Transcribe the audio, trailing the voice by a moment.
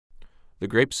The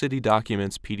GrapeCity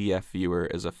Documents PDF Viewer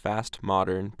is a fast,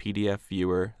 modern PDF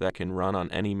viewer that can run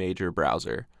on any major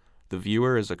browser. The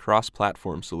viewer is a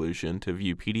cross-platform solution to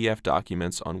view PDF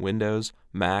documents on Windows,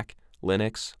 Mac,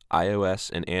 Linux,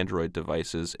 iOS, and Android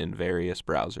devices in various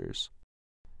browsers.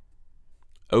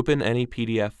 Open any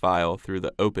PDF file through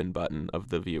the Open button of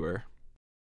the viewer.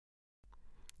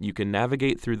 You can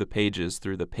navigate through the pages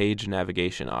through the page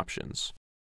navigation options.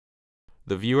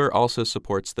 The viewer also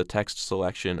supports the text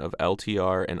selection of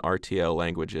LTR and RTL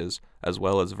languages, as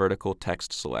well as vertical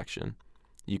text selection.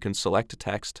 You can select a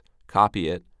text, copy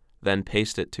it, then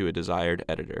paste it to a desired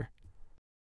editor.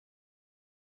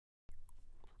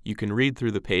 You can read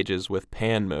through the pages with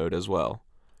pan mode as well.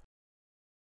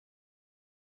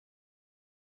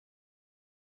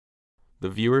 The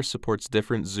viewer supports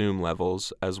different zoom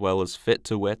levels as well as fit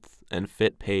to width and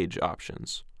fit page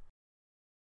options.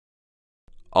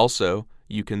 Also,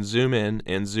 you can zoom in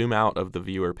and zoom out of the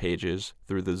viewer pages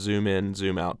through the zoom in,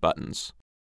 zoom out buttons.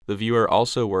 The viewer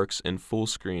also works in full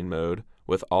screen mode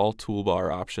with all toolbar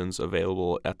options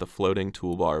available at the floating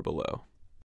toolbar below.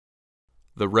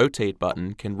 The rotate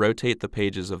button can rotate the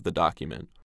pages of the document.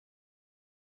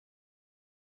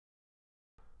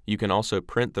 You can also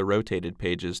print the rotated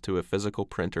pages to a physical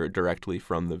printer directly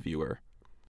from the viewer.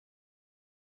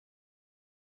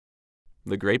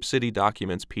 The GrapeCity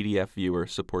Documents PDF Viewer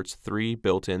supports 3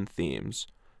 built-in themes.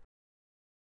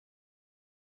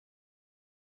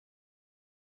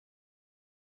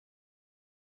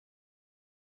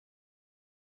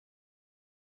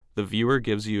 The viewer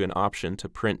gives you an option to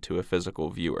print to a physical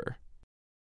viewer.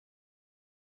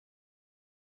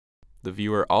 The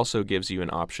viewer also gives you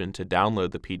an option to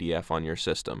download the PDF on your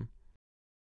system.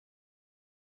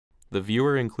 The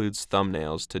viewer includes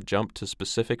thumbnails to jump to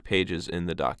specific pages in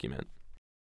the document.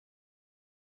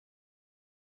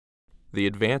 The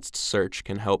advanced search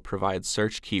can help provide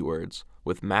search keywords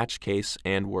with match case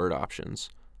and word options.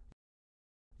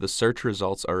 The search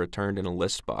results are returned in a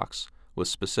list box with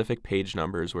specific page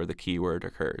numbers where the keyword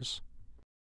occurs.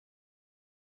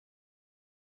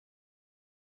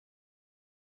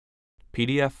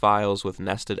 PDF files with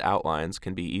nested outlines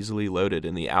can be easily loaded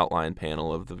in the outline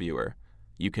panel of the viewer.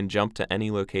 You can jump to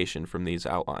any location from these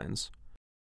outlines.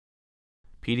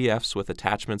 PDFs with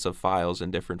attachments of files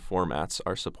in different formats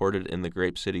are supported in the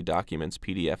GrapeCity Documents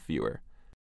PDF Viewer.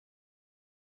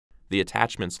 The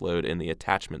attachments load in the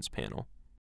Attachments panel.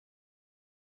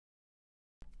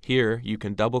 Here, you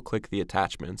can double-click the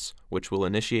attachments, which will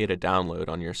initiate a download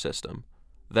on your system.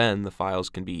 Then, the files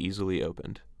can be easily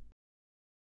opened.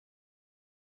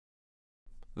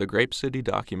 The GrapeCity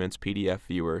Documents PDF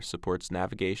Viewer supports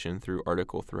navigation through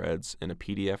article threads in a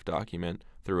PDF document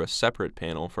through a separate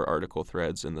panel for article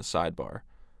threads in the sidebar.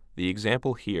 The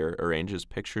example here arranges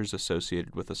pictures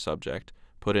associated with a subject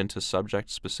put into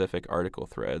subject-specific article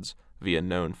threads via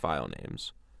known file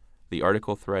names. The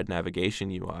article thread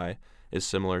navigation UI is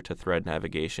similar to thread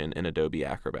navigation in Adobe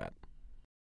Acrobat.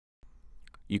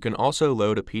 You can also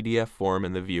load a PDF form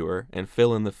in the viewer and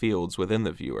fill in the fields within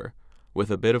the viewer.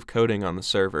 With a bit of coding on the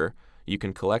server, you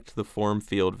can collect the form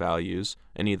field values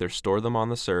and either store them on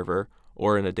the server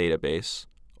or in a database,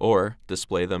 or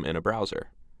display them in a browser.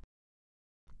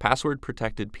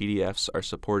 Password-protected PDFs are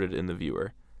supported in the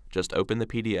viewer. Just open the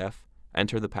PDF,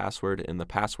 enter the password in the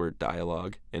password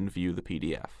dialog, and view the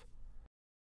PDF.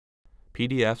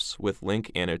 PDFs with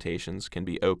link annotations can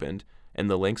be opened, and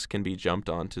the links can be jumped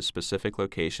on to specific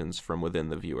locations from within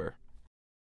the viewer.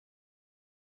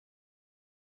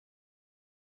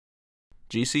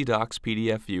 GcDocs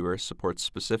PDF Viewer supports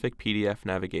specific PDF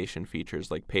navigation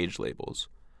features like page labels.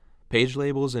 Page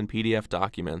labels in PDF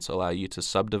documents allow you to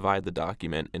subdivide the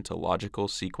document into logical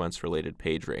sequence-related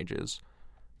page ranges.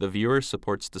 The viewer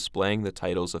supports displaying the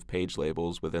titles of page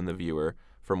labels within the viewer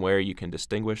from where you can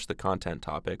distinguish the content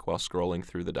topic while scrolling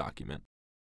through the document.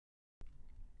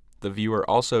 The viewer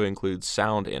also includes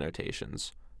sound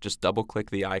annotations. Just double-click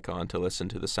the icon to listen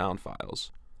to the sound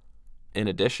files. In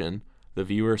addition, the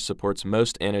viewer supports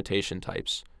most annotation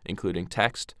types, including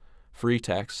text, free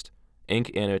text,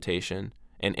 ink annotation,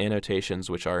 and annotations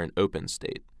which are in open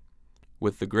state.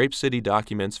 With the GrapeCity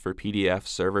Documents for PDF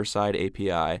server-side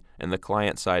API and the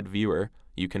client-side viewer,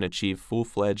 you can achieve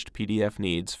full-fledged PDF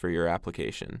needs for your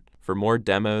application. For more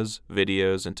demos,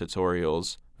 videos, and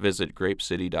tutorials, visit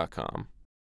GrapeCity.com.